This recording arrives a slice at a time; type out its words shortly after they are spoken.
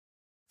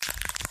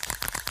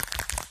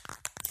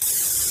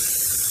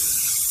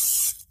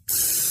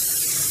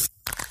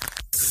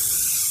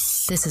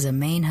This is a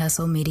Main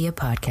Hustle Media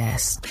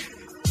podcast.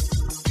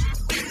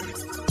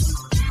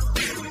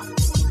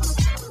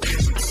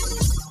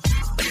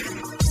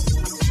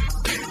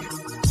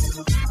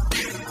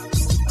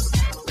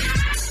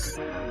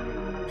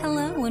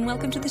 Hello and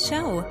welcome to the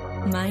show.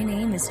 My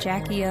name is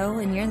Jackie O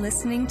and you're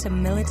listening to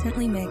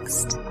Militantly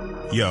Mixed.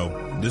 Yo,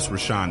 this is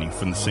Rashani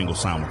from the Single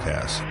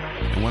Simulcast.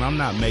 And when I'm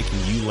not making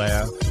you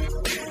laugh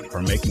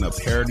or making up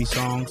parody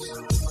songs,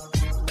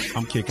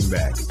 I'm kicking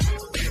back,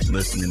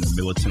 listening to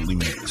Militantly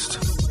Mixed.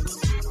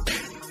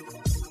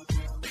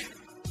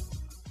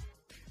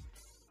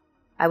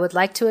 I would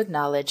like to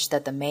acknowledge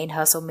that the Main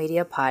Hustle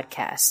Media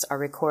podcasts are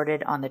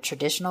recorded on the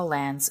traditional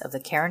lands of the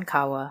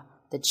Karankawa,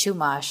 the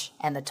Chumash,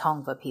 and the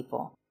Tongva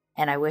people,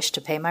 and I wish to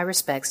pay my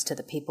respects to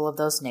the people of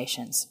those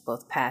nations,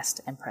 both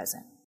past and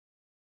present.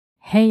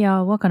 Hey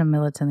y'all, welcome to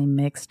Militantly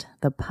Mixed,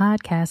 the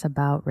podcast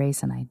about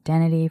race and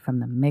identity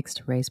from the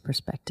mixed race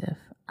perspective.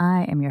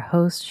 I am your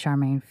host,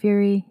 Charmaine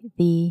Fury,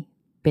 the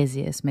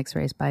busiest mixed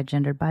race,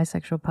 bigendered,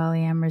 bisexual,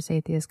 polyamorous,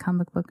 atheist,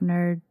 comic book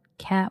nerd,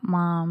 cat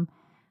mom,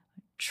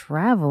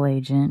 travel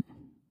agent,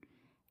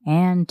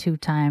 and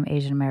two-time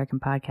Asian American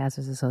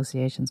Podcasters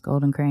Association's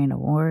Golden Crane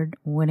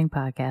Award-winning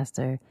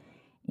podcaster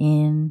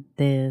in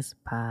this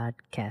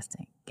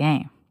podcasting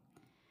game.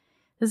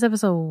 This is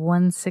episode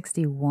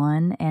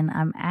 161, and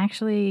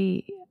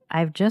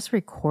I've just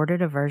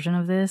recorded a version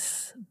of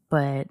this,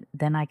 but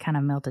then I kind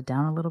of melted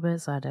down a little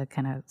bit, so I had to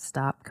kind of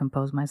stop,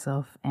 compose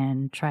myself,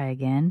 and try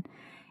again.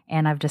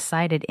 And I've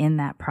decided in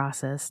that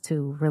process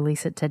to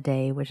release it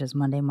today, which is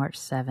Monday, March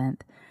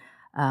 7th,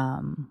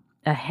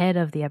 ahead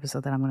of the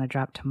episode that I'm going to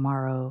drop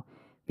tomorrow,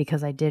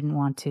 because I didn't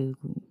want to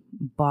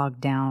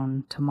bog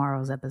down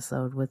tomorrow's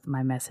episode with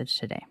my message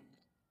today.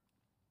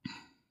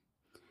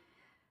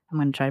 I'm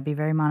going to try to be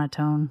very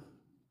monotone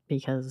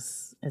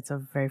because it's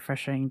a very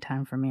frustrating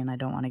time for me and I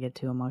don't want to get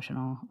too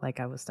emotional like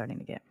I was starting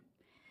to get.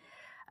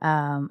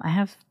 I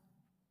have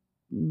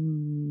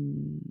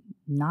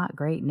not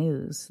great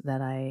news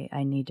that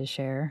I need to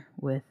share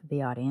with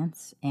the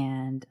audience,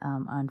 and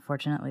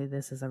unfortunately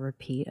this is a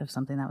repeat of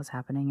something that was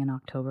happening in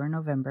October and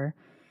November,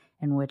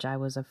 in which I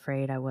was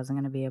afraid I wasn't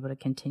going to be able to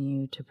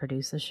continue to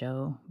produce the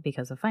show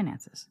because of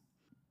finances.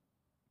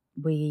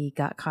 We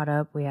got caught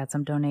up, we had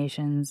some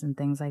donations and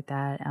things like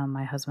that.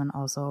 My husband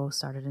also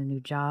started a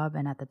new job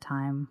and at the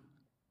time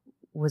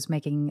was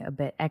making a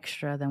bit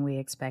extra than we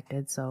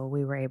expected, so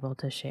we were able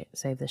to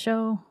save the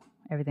show.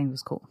 Everything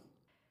was cool.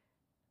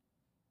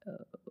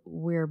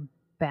 We're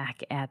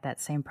back at that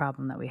same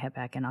problem that we had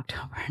back in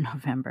October and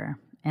November.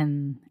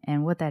 And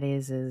what that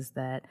is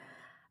that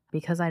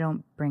because I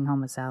don't bring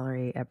home a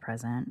salary at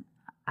present,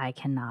 I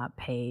cannot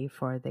pay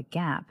for the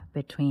gap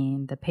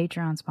between the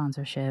Patreon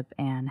sponsorship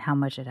and how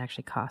much it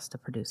actually costs to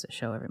produce a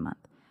show every month.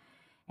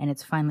 And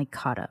it's finally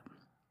caught up.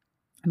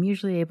 I'm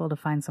usually able to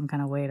find some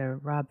kind of way to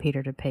rob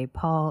Peter to pay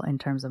Paul in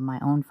terms of my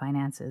own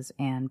finances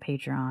and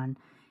Patreon,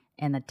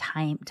 and the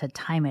time to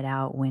time it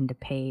out when to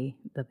pay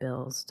the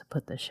bills to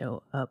put the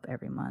show up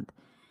every month.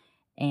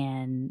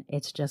 And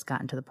it's just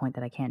gotten to the point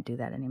that I can't do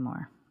that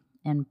anymore.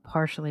 And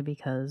partially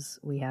because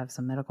we have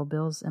some medical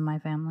bills in my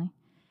family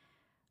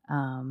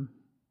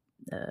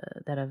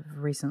that have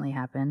recently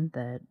happened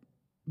that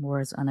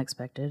was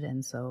unexpected.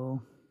 And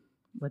so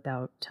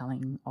without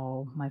telling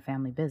all my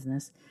family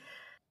business,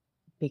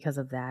 because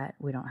of that,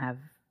 we don't have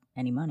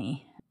any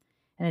money.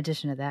 In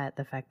addition to that,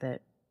 the fact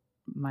that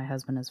my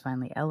husband is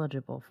finally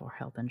eligible for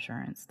health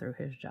insurance through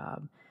his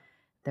job.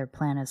 Their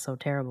plan is so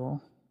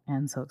terrible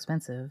and so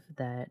expensive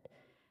that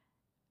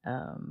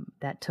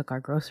that took our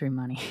grocery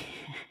money.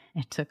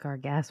 It took our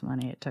gas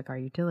money. It took our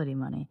utility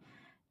money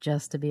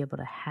just to be able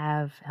to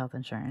have health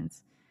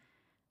insurance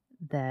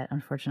that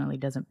unfortunately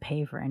doesn't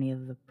pay for any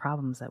of the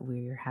problems that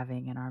we're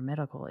having in our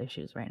medical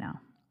issues right now.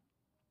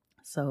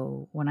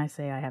 So when I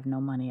say I have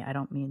no money, I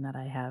don't mean that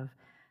I have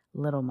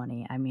little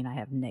money. I mean I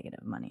have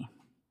negative money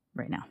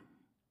right now.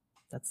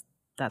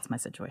 That's my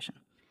situation.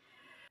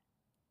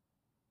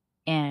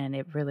 And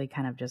it really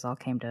kind of just all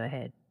came to a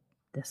head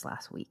this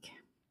last week.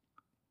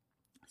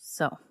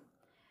 So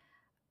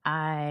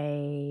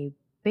I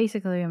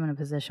basically am in a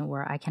position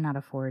where I cannot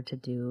afford to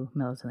do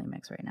Militantly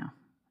Mixed right now.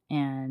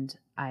 And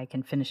I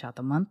can finish out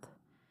the month,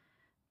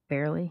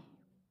 barely.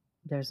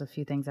 There's a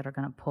few things that are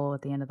going to pull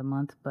at the end of the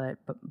month, but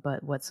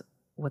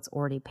what's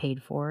already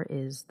paid for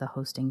is the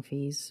hosting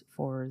fees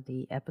for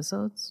the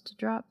episodes to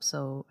drop,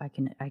 so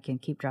I can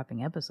keep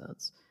dropping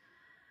episodes.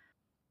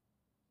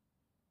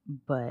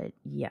 But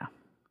yeah,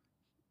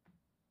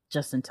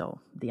 just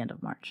until the end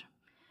of March.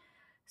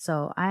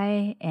 So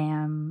I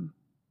am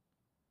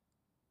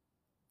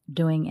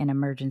doing an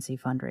emergency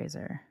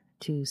fundraiser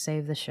to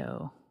save the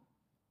show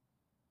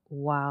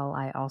while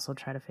I also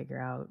try to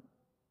figure out,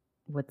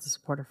 with the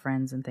support of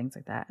friends and things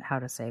like that, how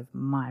to save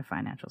my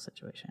financial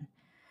situation.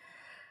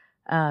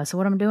 So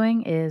what I'm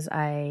doing is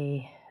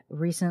I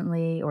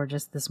recently, or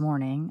just this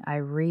morning, I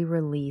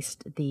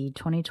re-released the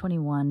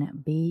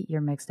 2021 Be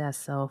Your Mixed Ass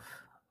Self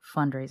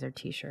fundraiser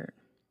t-shirt.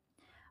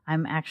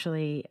 I'm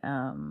actually,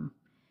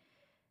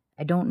 I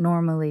I don't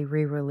normally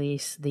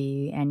re-release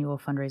the annual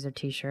fundraiser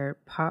t-shirt,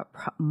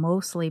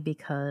 mostly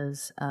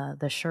because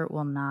the shirt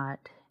will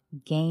not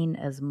gain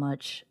as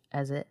much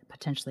as it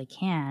potentially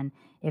can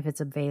if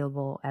it's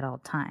available at all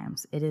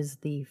times. It is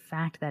the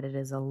fact that it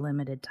is a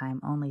limited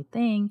time only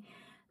thing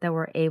that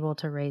we're able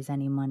to raise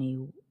any money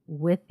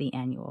with the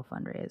annual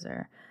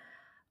fundraiser.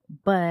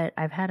 But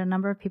I've had a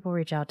number of people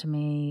reach out to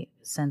me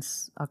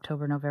since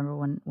October, November,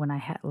 when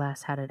I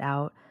last had it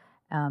out,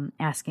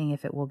 asking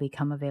if it will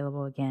become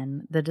available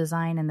again. The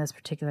design in this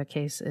particular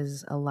case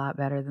is a lot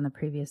better than the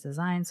previous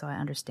design, so I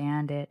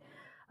understand it.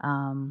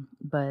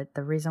 But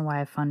the reason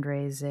why I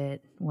fundraise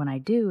it when I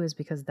do is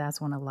because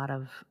that's when a lot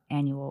of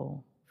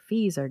annual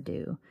fees are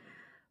due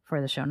for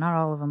the show. Not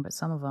all of them, but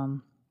some of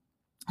them.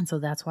 And so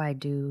that's why I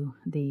do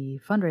the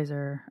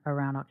fundraiser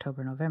around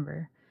October,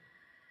 November.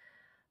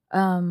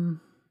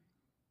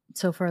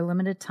 So for a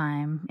limited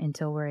time,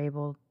 until we're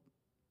able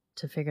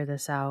to figure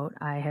this out,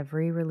 I have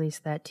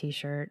re-released that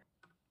t-shirt.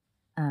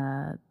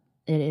 It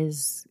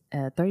is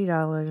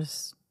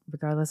 $30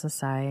 regardless of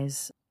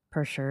size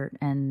per shirt,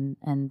 and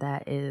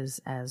that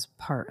is as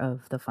part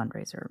of the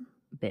fundraiser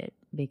bit,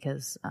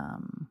 because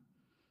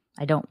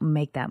I don't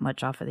make that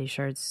much off of these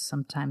shirts,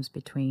 sometimes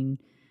between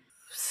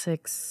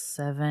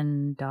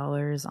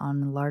 $6-7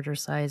 on larger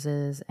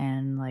sizes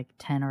and like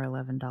 $10 or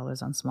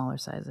 $11 on smaller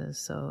sizes.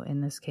 So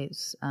in this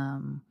case,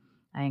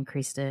 I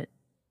increased it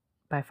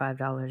by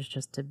 $5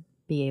 just to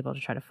be able to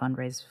try to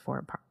fundraise for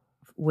it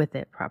with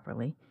it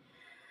properly.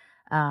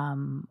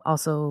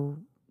 Also,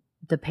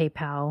 the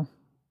PayPal,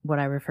 what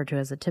I refer to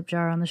as a tip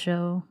jar on the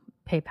show,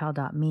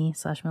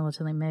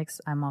 paypal.me/militantlymix.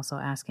 I'm also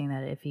asking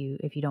that if you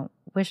don't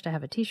wish to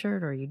have a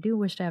t-shirt, or you do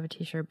wish to have a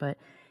t-shirt, but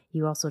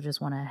you also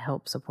just want to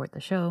help support the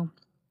show,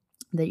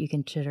 that you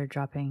consider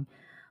dropping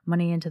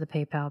money into the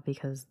PayPal,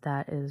 because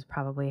that is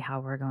probably how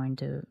we're going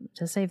to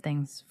save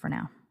things for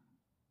now,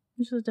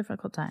 which is a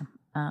difficult time.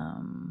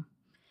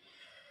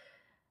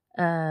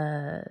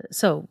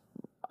 So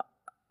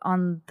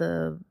on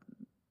the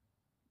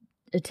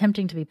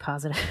attempting to be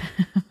positive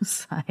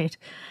side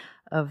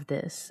of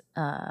this,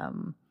 as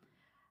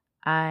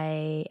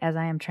I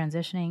am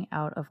transitioning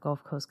out of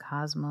Gulf Coast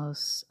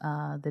Cosmos,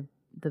 the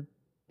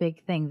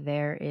big thing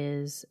there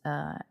is,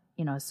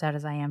 as sad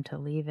as I am to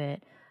leave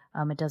it,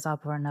 it does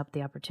open up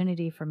the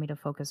opportunity for me to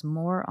focus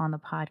more on the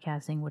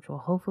podcasting, which will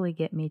hopefully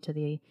get me to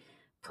the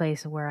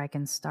place where I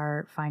can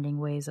start finding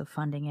ways of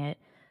funding it.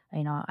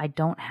 I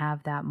don't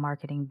have that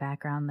marketing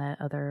background that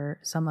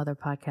some other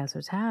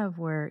podcasters have,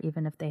 where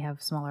even if they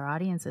have smaller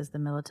audiences, the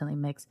Militantly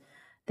Mix,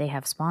 they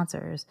have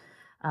sponsors.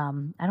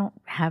 I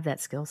don't have that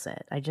skill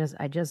set. I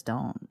just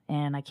don't,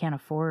 and I can't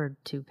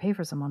afford to pay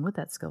for someone with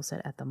that skill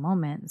set at the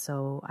moment.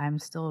 So I'm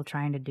still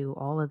trying to do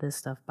all of this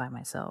stuff by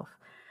myself,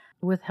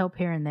 with help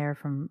here and there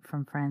from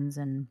friends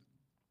and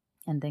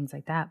things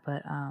like that.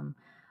 But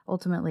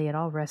ultimately, it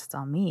all rests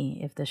on me.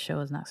 If this show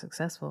is not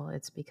successful,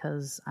 it's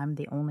because I'm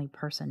the only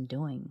person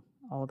doing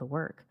all the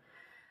work.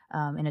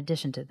 In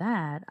addition to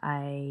that,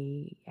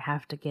 I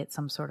have to get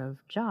some sort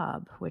of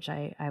job, which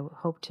I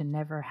hope to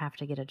never have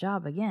to get a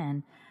job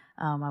again.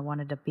 I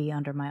wanted to be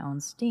under my own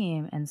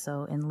steam. And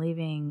so in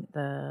leaving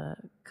the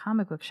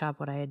comic book shop,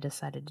 what I had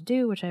decided to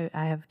do, which I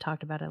have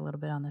talked about a little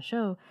bit on the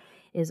show,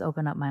 is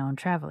open up my own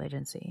travel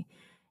agency.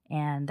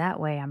 And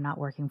that way I'm not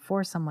working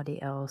for somebody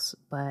else,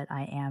 but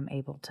I am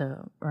able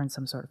to earn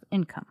some sort of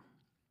income.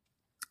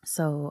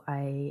 So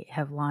I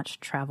have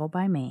launched Travel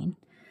by Maine.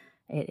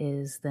 It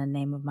is the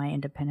name of my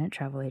independent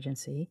travel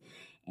agency.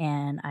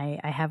 And I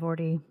have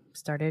already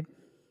started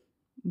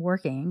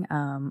working.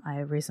 I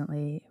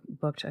recently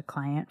booked a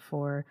client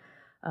for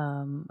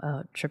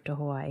a trip to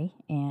Hawaii,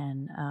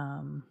 and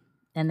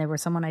there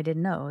was someone I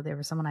didn't know. There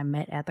was someone I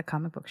met at the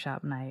comic book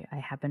shop, and I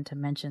happened to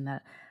mention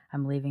that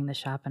I'm leaving the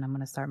shop and I'm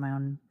going to start my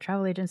own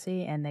travel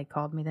agency, and they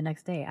called me the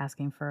next day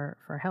asking for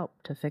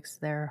help to fix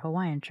their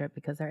Hawaiian trip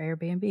because their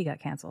Airbnb got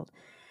canceled.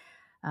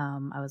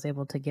 I was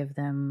able to give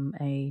them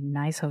a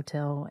nice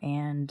hotel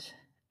and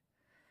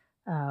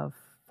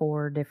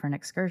 4 different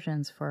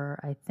excursions for,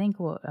 I think,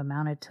 what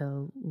amounted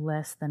to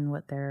less than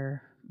what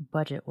their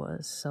budget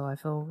was. So I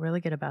feel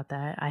really good about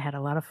that. I had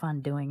a lot of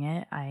fun doing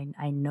it.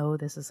 I know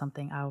this is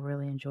something I'll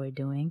really enjoy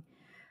doing.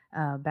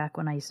 Back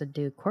when I used to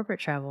do corporate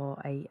travel,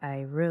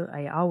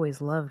 I always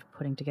loved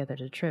putting together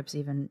the trips,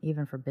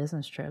 even for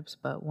business trips.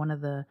 But one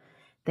of the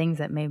things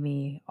that made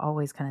me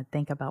always kind of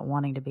think about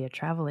wanting to be a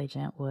travel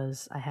agent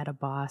was I had a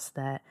boss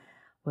that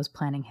was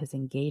planning his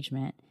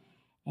engagement,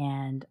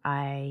 and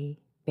I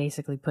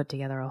basically put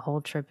together a whole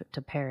trip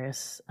to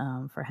Paris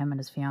for him and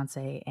his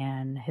fiance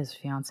and his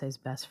fiance's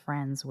best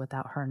friends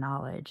without her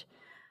knowledge.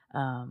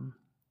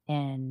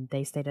 And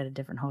they stayed at a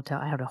different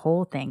hotel. I had a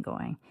whole thing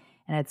going,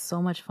 and I had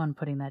so much fun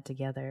putting that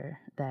together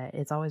that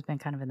it's always been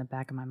kind of in the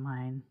back of my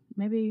mind.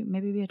 Maybe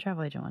be a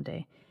travel agent one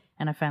day.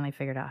 And I finally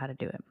figured out how to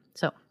do it.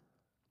 So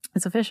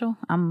it's official.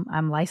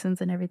 I'm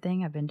licensed and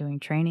everything. I've been doing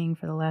training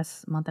for the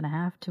last month and a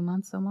half, 2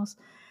 months almost.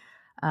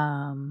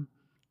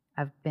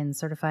 I've been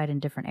certified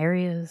in different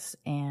areas,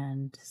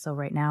 and so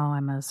right now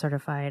I'm a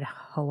certified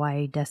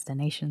Hawaii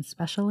destination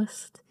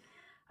specialist.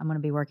 I'm going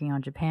to be working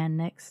on Japan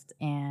next.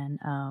 And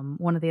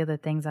one of the other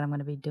things that I'm going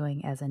to be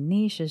doing as a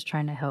niche is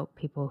trying to help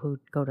people who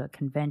go to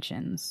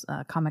conventions,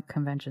 comic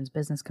conventions,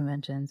 business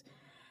conventions,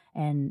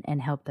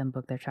 and help them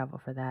book their travel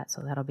for that.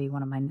 So that'll be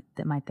one of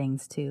my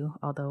things too.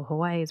 Although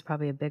Hawaii is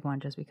probably a big one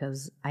just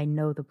because I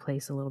know the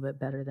place a little bit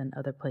better than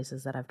other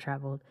places that I've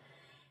traveled.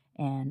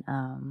 And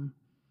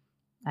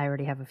I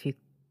already have a few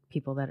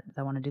people that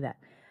want to do that.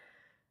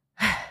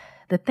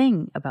 The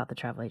thing about the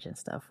travel agent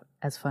stuff,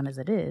 as fun as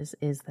it is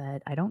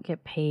that I don't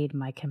get paid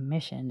my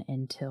commission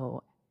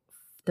until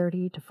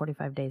 30 to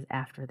 45 days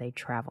after they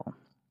travel.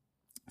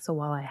 So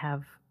while I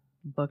have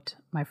booked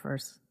my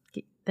first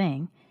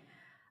thing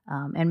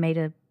and made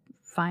a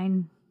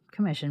fine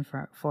commission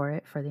for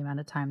it for the amount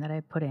of time that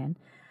I put in,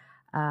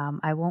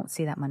 I won't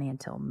see that money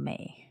until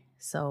May.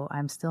 So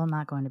I'm still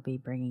not going to be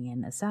bringing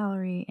in a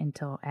salary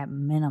until at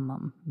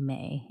minimum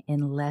May,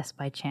 unless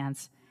by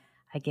chance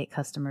I get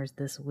customers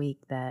this week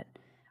that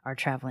are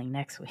traveling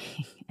next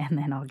week, and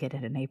then I'll get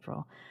it in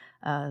April,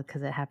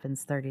 because it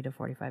happens 30 to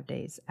 45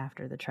 days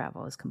after the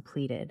travel is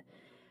completed.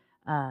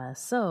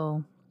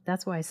 So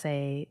that's why I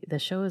say the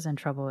show is in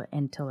trouble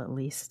until at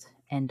least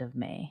end of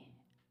May,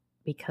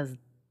 because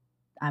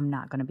I'm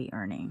not going to be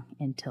earning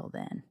until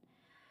then.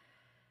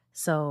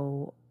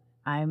 So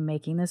I'm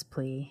making this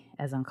plea,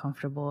 as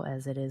uncomfortable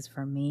as it is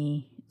for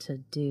me to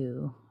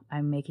do.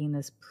 I'm making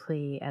this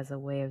plea as a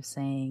way of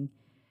saying,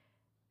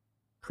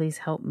 please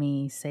help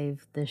me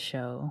save this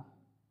show,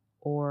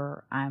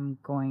 or I'm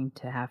going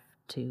to have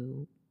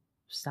to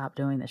stop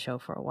doing the show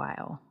for a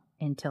while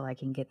until I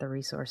can get the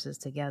resources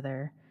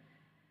together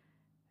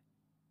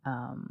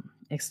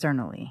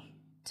externally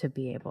to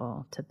be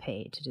able to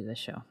pay to do the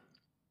show.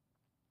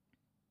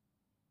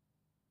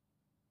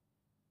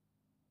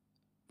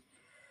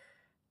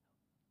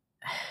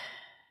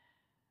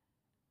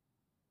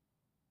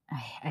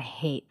 I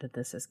hate that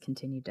this has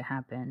continued to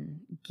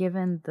happen.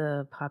 Given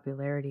the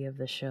popularity of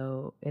the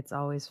show, it's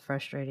always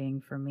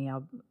frustrating for me.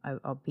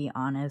 I'll be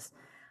honest.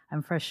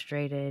 I'm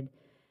frustrated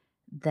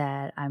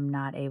that I'm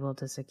not able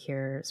to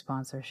secure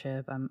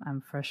sponsorship.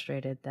 I'm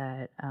frustrated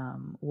that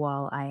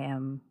while I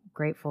am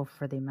grateful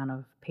for the amount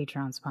of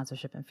Patreon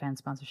sponsorship and fan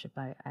sponsorship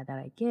that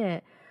I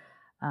get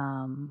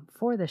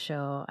for the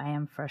show, I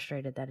am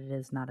frustrated that it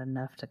is not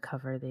enough to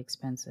cover the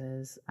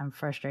expenses. I'm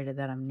frustrated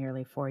that I'm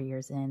nearly 4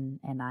 years in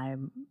and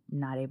I'm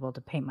not able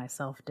to pay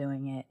myself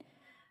doing it.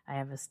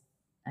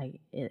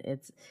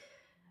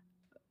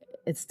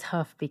 It's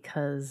tough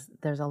because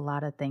there's a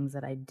lot of things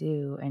that I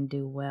do and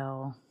do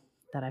well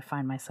that I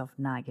find myself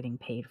not getting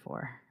paid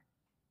for.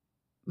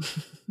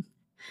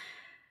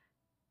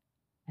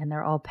 And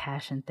they're all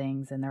passion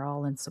things, and they're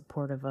all in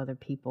support of other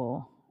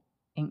people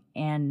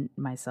and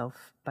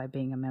myself by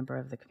being a member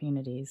of the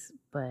communities.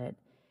 But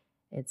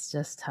it's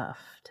just tough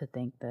to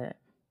think that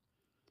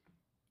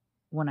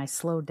when I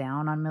slow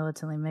down on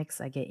Militantly Mix,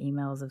 I get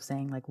emails of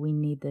saying, like, we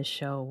need this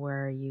show.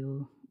 Where are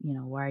you?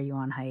 Why are you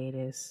on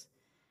hiatus?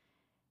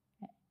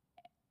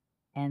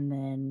 And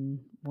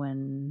then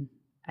when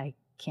I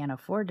can't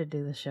afford to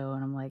do the show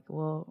and I'm like,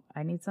 well,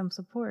 I need some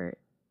support,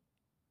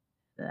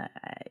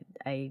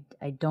 I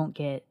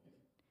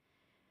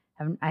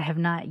have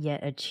not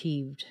yet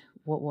achieved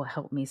what will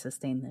help me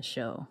sustain this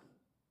show.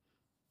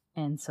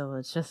 And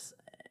so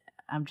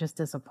I'm just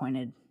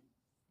disappointed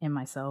in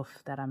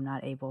myself that I'm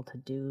not able to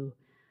do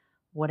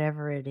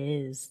whatever it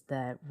is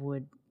that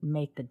would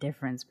make the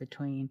difference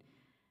between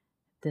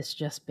this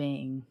just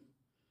being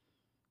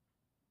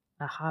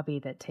a hobby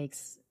that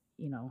takes,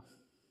 it's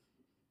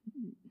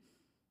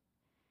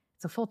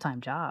a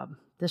full-time job.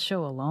 This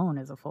show alone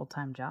is a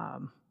full-time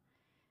job.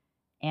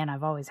 And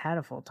I've always had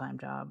a full-time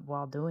job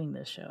while doing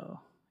this show.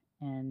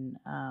 And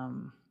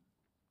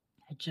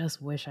I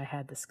just wish I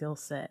had the skill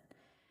set.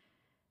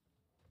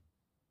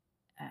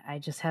 I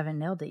just haven't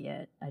nailed it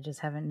yet. I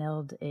just haven't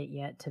nailed it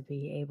yet to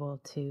be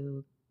able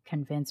to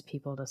convince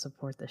people to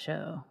support the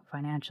show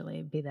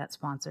financially, be that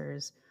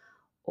sponsors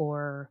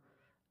or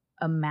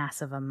a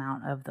massive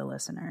amount of the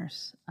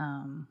listeners.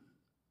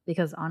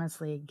 Because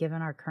honestly,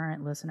 given our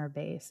current listener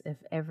base, if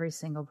every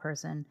single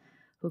person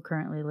who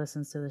currently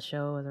listens to the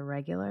show as a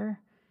regular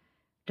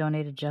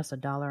donated just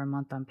 $1 a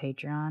month on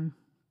Patreon,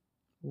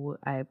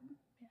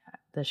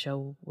 the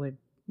show would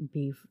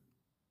be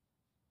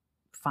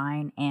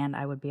fine, and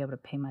I would be able to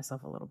pay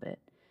myself a little bit.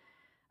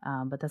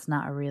 But that's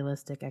not a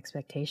realistic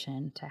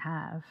expectation to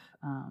have.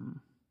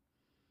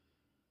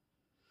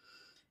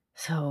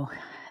 So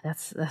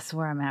that's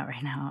where I'm at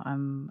right now.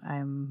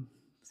 I'm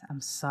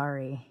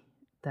sorry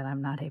that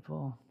I'm not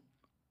able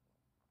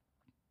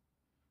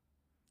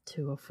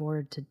to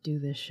afford to do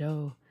this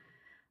show.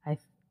 I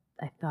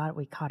thought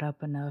we caught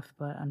up enough,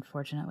 but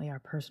unfortunately our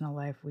personal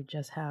life, we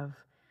just have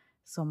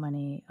so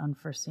many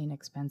unforeseen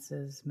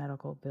expenses,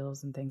 medical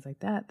bills and things like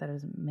that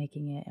is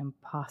making it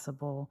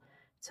impossible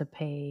to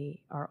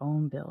pay our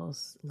own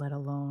bills, let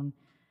alone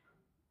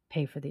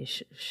pay for the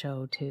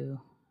show too.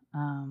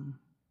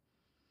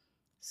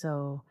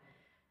 So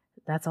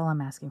that's all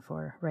I'm asking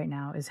for right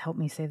now is help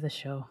me save the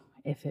show.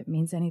 If it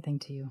means anything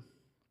to you,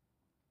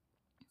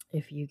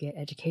 if you get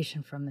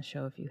education from the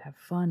show, if you have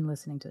fun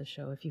listening to the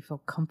show, if you feel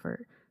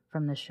comfort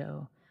from the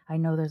show. I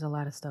know there's a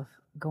lot of stuff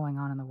going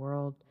on in the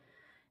world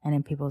and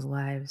in people's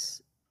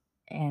lives,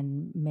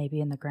 and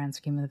maybe in the grand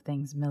scheme of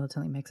things,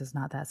 Militantly Mixed is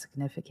not that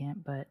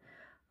significant, but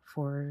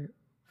for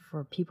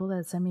people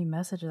that send me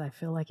messages, I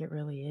feel like it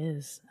really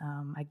is.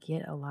 I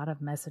get a lot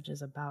of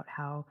messages about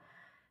how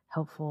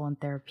helpful and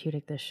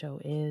therapeutic this show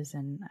is,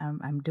 and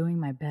I'm doing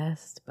my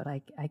best, but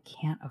I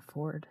can't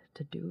afford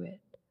to do it.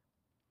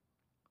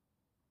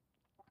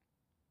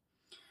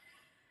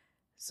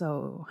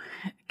 So,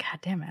 God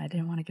damn it, I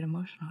didn't want to get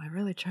emotional. I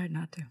really tried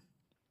not to.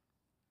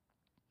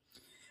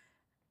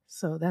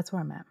 So that's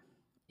where I'm at.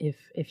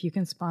 If you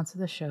can sponsor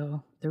the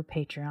show through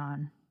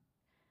Patreon,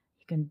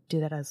 you can do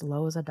that as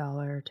low as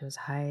 $1 to as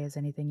high as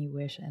anything you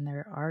wish. And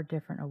there are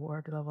different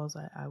award levels.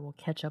 I will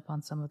catch up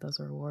on some of those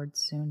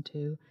rewards soon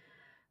too.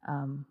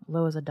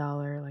 Low as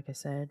 $1, like I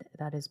said,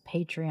 that is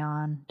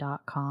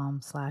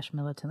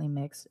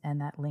patreon.com/militantlymixed. And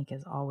that link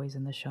is always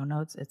in the show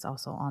notes. It's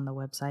also on the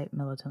website,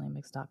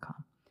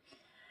 militantlymixed.com.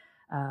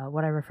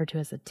 What I refer to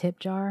as the tip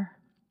jar,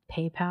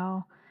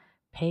 PayPal,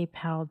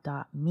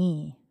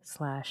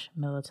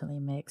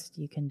 paypal.me/militantlymixed.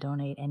 You can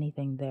donate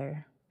anything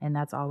there, and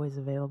that's always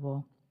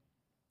available.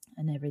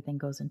 And everything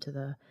goes into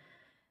the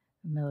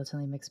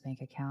Militantly Mixed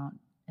bank account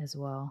as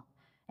well.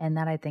 And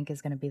that, I think,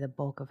 is going to be the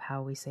bulk of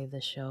how we save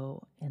the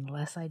show,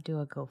 unless I do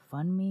a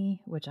GoFundMe,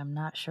 which I'm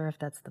not sure if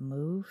that's the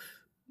move.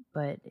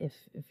 But if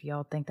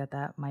y'all think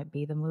that might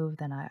be the move,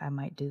 then I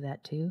might do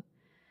that too.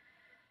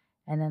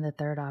 And then the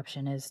third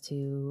option is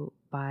to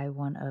buy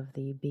one of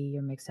the Be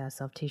Your Mixed Ass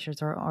Self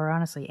t-shirts, or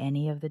honestly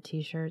any of the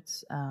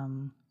t-shirts.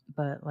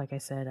 But like I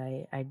said,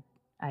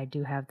 I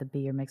do have the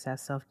Be Your Mixed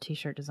Ass Self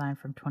t-shirt design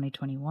from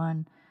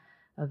 2021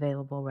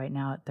 available right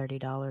now at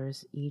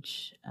 $30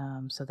 each,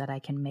 so that I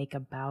can make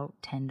about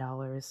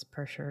 $10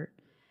 per shirt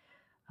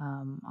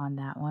on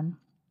that one.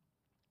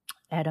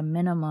 At a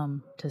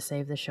minimum, to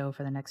save the show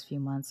for the next few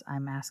months,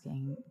 I'm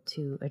asking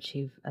to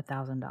achieve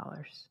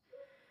 $1,000.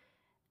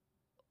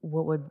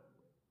 What would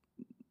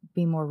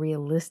be more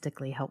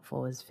realistically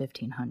helpful is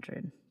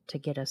 $1,500 to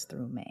get us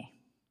through May.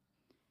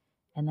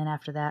 And then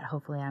after that,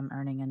 hopefully I'm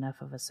earning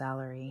enough of a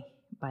salary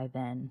by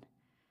then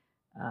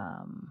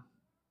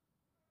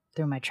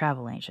through my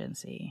travel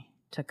agency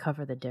to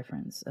cover the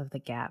difference of the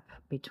gap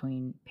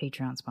between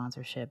Patreon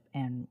sponsorship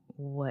and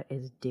what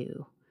is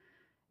due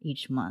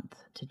each month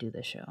to do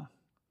the show.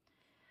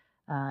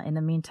 In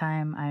the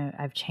meantime,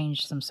 I've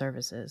changed some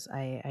services.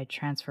 I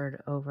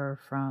transferred over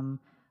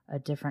from a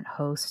different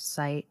host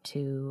site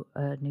to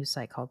a new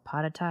site called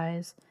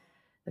Podetize.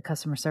 The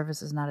customer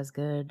service is not as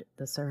good.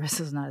 The service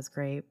is not as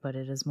great, but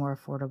it is more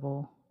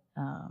affordable.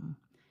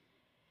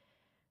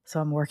 So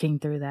I'm working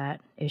through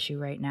that issue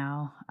right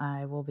now.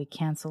 I will be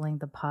canceling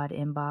the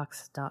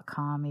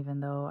podinbox.com, even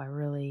though I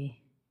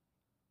really,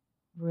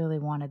 really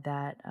wanted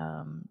that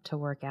to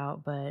work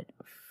out. But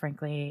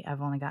frankly,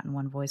 I've only gotten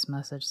one voice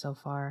message so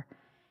far.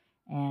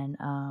 And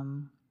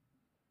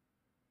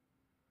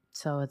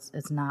so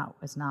it's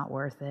not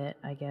worth it,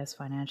 I guess,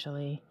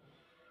 financially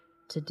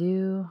to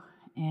do.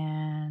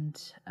 And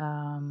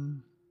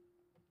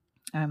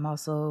I'm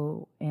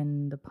also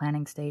in the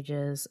planning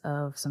stages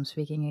of some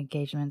speaking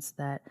engagements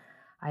that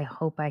I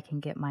hope I can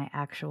get my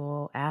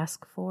actual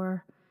ask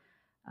for.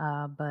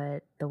 But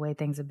the way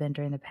things have been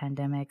during the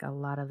pandemic, a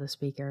lot of the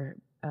speaker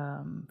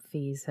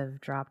fees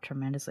have dropped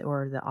tremendously,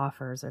 or the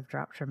offers have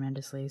dropped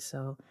tremendously.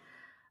 So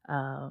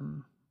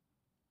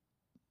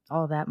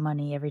all that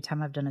money, every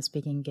time I've done a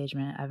speaking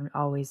engagement, I've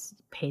always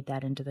paid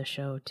that into the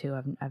show too.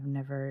 I've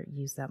never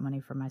used that money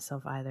for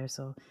myself either.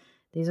 So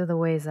these are the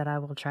ways that I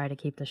will try to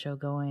keep the show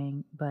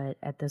going. But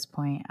at this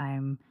point,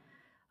 I'm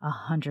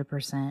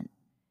 100%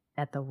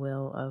 at the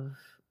will of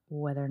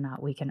whether or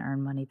not we can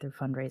earn money through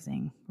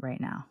fundraising right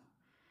now.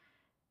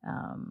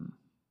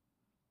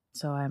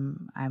 So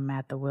I'm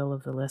at the will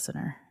of the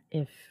listener.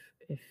 If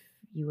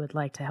you would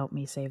like to help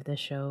me save this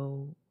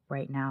show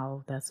right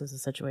now, this is the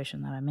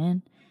situation that I'm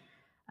in.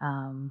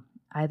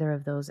 Either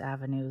of those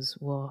avenues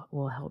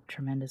will help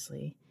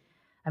tremendously.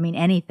 I mean,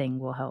 anything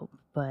will help,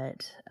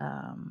 but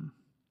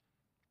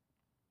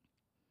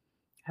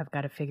I've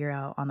got to figure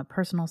out on the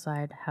personal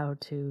side how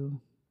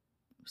to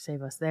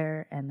save us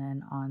there, and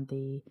then on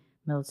the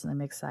Militantly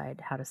Mixed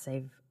side, how to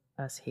save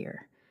us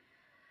here.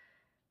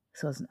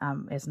 So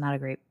it's not a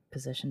great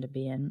position to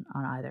be in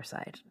on either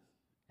side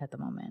at the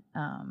moment.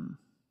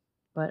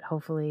 But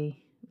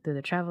hopefully through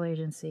the travel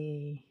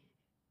agency,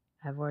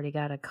 I've already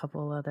got a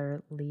couple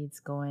other leads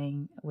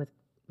going with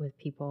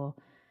people.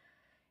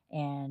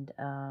 And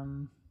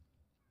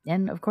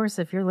of course,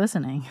 if you're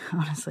listening,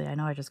 honestly, I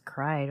know I just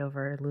cried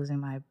over losing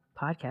my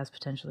podcast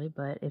potentially,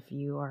 but if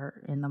you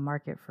are in the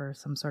market for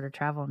some sort of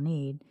travel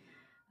need,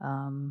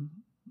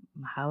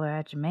 holler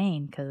at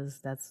Jermaine, because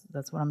that's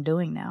what I'm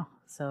doing now.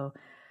 So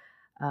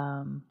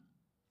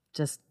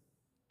just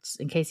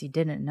in case you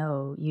didn't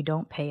know, you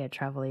don't pay a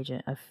travel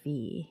agent a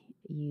fee.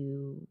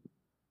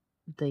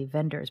 The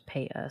vendors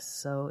pay us.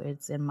 So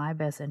it's in my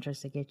best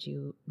interest to get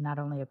you not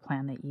only a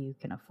plan that you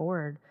can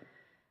afford,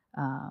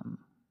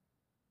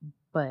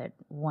 but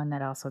one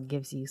that also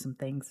gives you some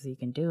things that you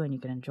can do and you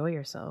can enjoy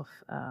yourself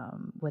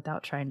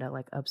without trying to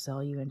like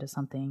upsell you into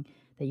something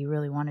that you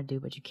really want to do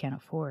but you can't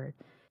afford.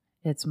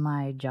 It's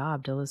my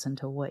job to listen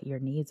to what your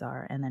needs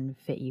are and then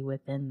fit you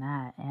within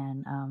that,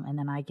 and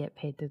then I get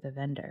paid through the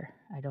vendor.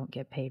 I don't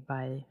get paid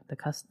by the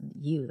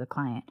the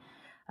client.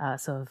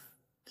 So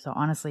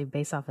honestly,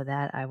 based off of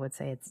that, I would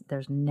say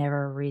there's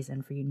never a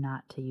reason for you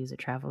not to use a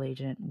travel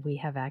agent. We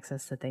have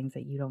access to things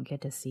that you don't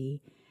get to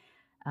see.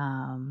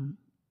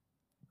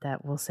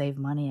 That will save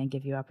money and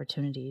give you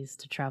opportunities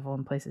to travel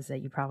in places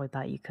that you probably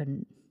thought you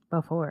couldn't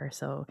before.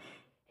 So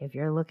if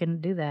you're looking to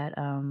do that,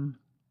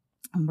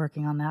 I'm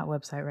working on that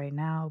website right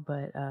now,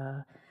 but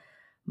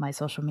my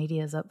social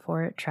media is up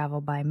for it,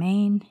 Travel by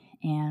Maine,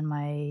 and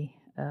my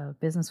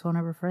business phone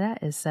number for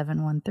that is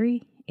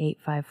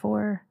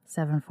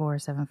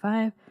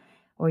 713-854-7475,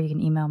 or you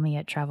can email me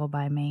at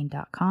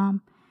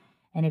travelbymaine.com.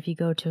 And if you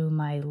go to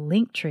my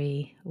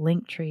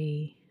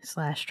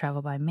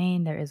Linktree/Travel by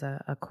Maine, there is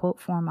a quote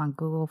form on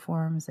Google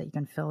Forms that you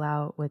can fill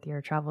out with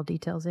your travel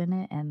details in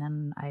it, and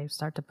then I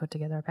start to put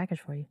together a package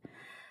for you.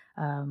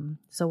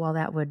 So while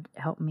that would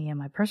help me in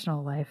my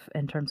personal life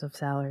in terms of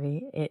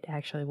salary, it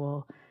actually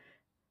will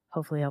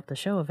hopefully help the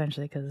show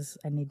eventually, because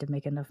I need to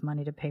make enough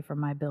money to pay for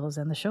my bills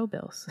and the show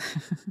bills.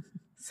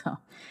 So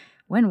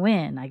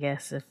win-win, I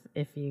guess,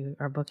 if you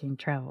are booking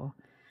travel.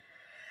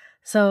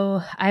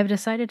 So I've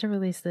decided to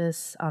release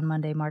this on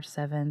Monday, March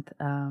 7th,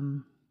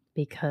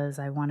 because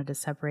I wanted to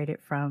separate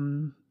it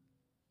from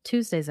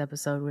Tuesday's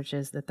episode, which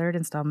is the third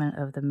installment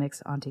of the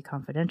Mixed Auntie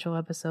Confidential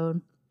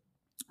episode.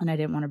 And I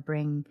didn't want to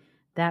bring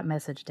that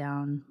message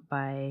down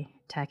by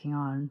tacking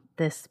on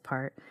this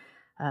part.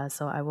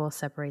 So I will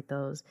separate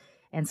those.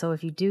 And so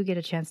if you do get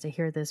a chance to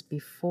hear this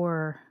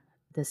before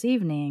this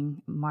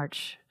evening,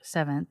 March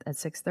 7th at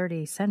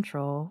 6:30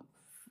 Central,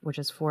 which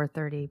is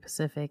 4:30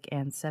 Pacific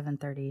and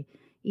 7:30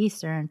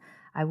 Eastern,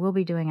 I will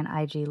be doing an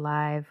IG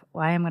Live.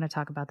 Well, I am going to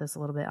talk about this a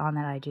little bit on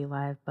that IG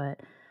Live, but,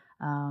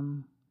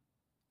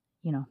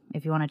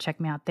 if you want to check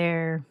me out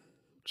there,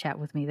 chat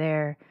with me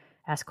there,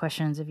 ask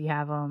questions if you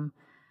have them,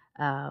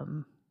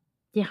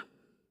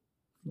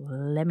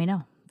 let me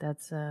know.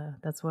 That's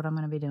what I'm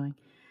going to be doing.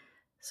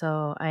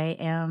 So I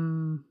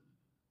am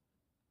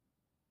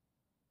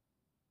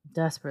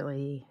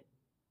desperately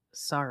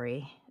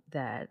sorry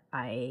that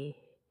I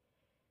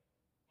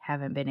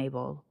haven't been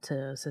able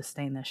to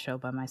sustain this show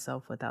by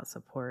myself without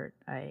support.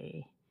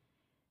 I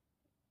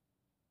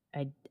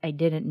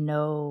didn't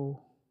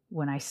know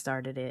when I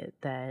started it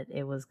that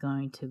it was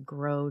going to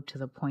grow to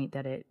the point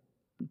that it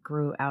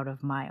grew out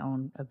of my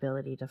own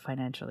ability to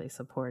financially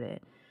support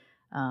it.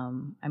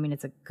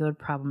 It's a good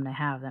problem to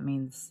have. That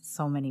means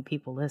so many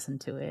people listen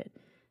to it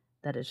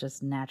that it's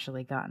just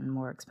naturally gotten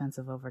more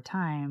expensive over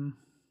time.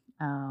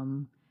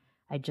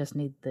 I just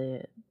need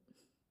the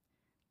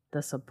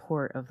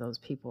support of those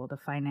people, the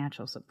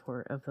financial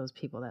support of those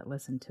people that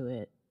listen to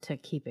it to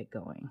keep it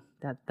going.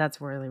 That's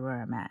really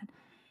where I'm at.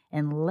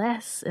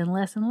 Unless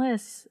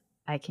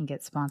I can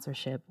get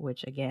sponsorship,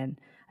 which again,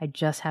 I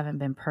just haven't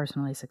been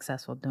personally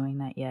successful doing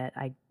that yet.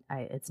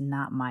 It's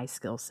not my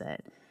skill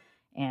set.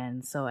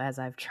 And so as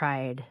I've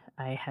tried,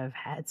 I have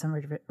had some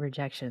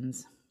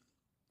rejections,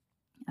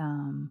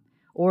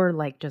 or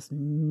like just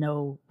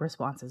no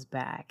responses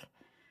back.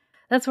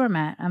 That's where I'm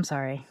at. I'm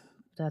sorry.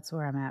 That's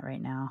where I'm at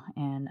right now.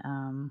 And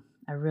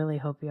I really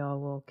hope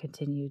y'all will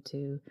continue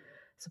to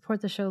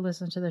support the show,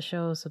 listen to the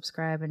show,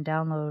 subscribe, and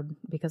download,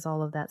 because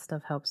all of that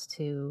stuff helps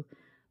too.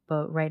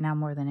 But right now,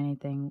 more than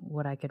anything,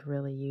 what I could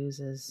really use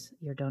is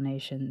your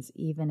donations,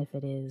 even if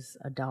it is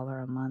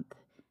 $1 a month.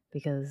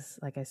 Because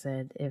like I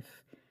said,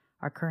 if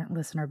our current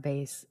listener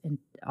base, and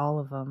all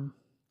of them,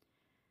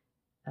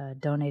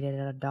 donated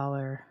at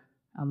 $1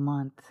 a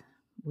month,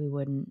 we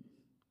wouldn't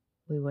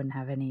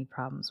have any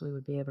problems. We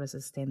would be able to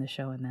sustain the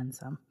show and then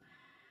some.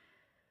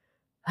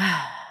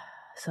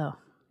 So,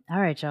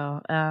 all right,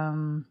 y'all.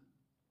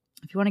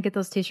 If you want to get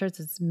those t-shirts,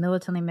 it's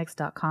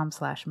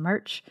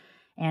militantlymix.com/merch.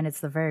 And it's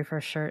the very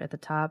first shirt at the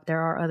top.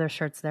 There are other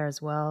shirts there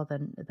as well.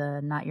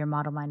 The Not Your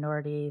Model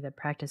Minority, the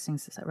Practicing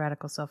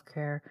Radical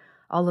Self-Care,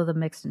 all of the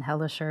Mixed and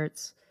Hella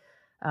shirts.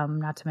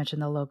 Not to mention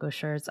the logo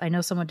shirts. I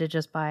know someone did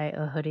just buy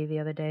a hoodie the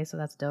other day, so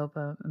that's dope.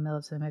 A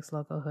Militantly Mix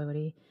logo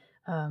hoodie.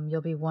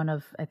 You'll be one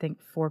of, I think,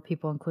 4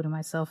 people, including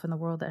myself, in the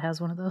world that has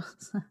one of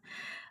those,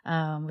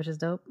 which is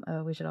dope.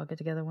 We should all get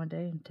together one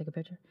day and take a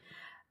picture.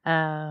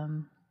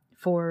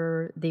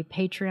 For the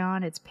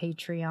Patreon, it's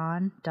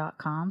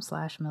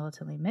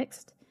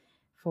patreon.com/militantlymixed.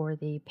 For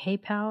the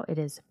PayPal, it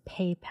is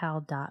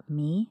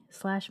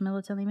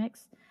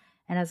paypal.me/militantlymixed.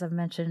 And as I've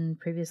mentioned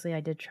previously,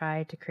 I did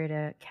try to create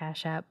a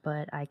Cash App,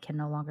 but I can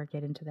no longer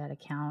get into that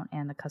account,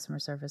 and the customer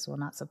service will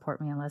not support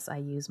me unless I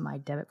use my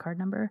debit card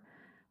number.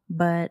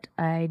 But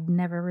I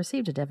never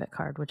received a debit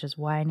card, which is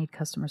why I need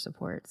customer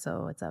support.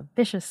 So it's a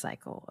vicious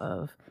cycle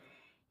of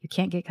you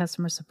can't get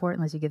customer support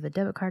unless you give the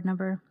debit card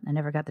number. I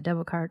never got the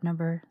debit card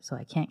number, so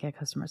I can't get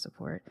customer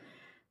support.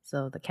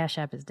 So the Cash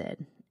App is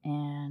dead.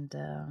 And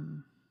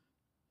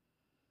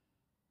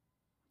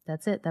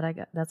that's it that I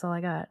got. That's all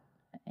I got.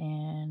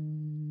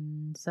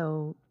 And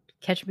so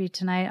catch me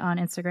tonight on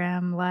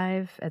Instagram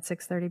Live at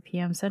 6:30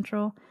 p.m.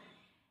 Central.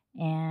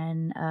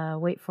 And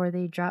wait for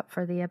the drop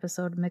for the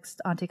episode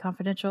Mixed Auntie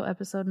Confidential,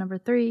 episode number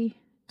 3,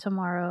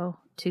 tomorrow,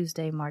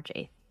 Tuesday, March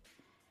 8th.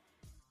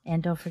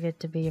 And don't forget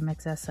to be your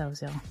mixed ass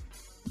selves, y'all.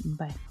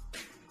 Bye.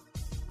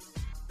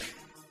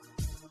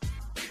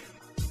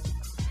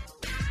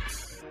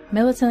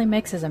 Militantly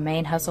Mixed is a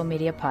Main Hustle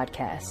Media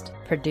podcast,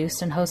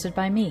 produced and hosted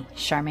by me,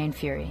 Charmaine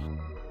Fury.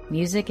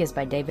 Music is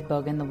by David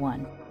Bogan the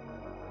One.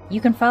 You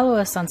can follow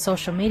us on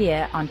social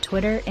media on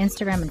Twitter,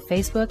 Instagram, and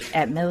Facebook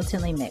at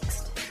Militantly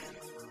Mixed.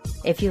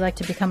 If you'd like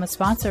to become a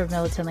sponsor of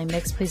Militantly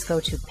Mixed, please go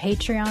to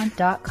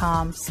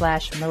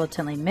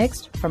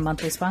patreon.com/militantlymixed for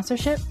monthly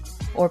sponsorship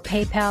or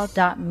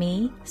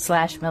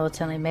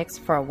paypal.me/militantlymixed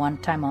for a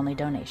one-time only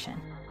donation.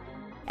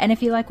 And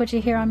if you like what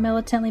you hear on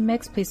Militantly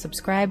Mixed, please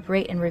subscribe,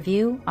 rate, and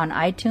review on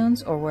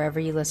iTunes or wherever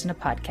you listen to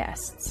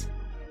podcasts.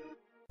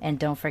 And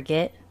don't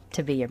forget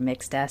to be your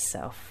mixed ass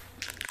self.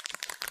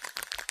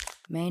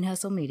 Main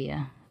Hustle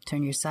Media.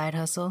 Turn your side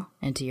hustle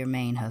into your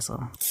main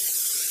hustle.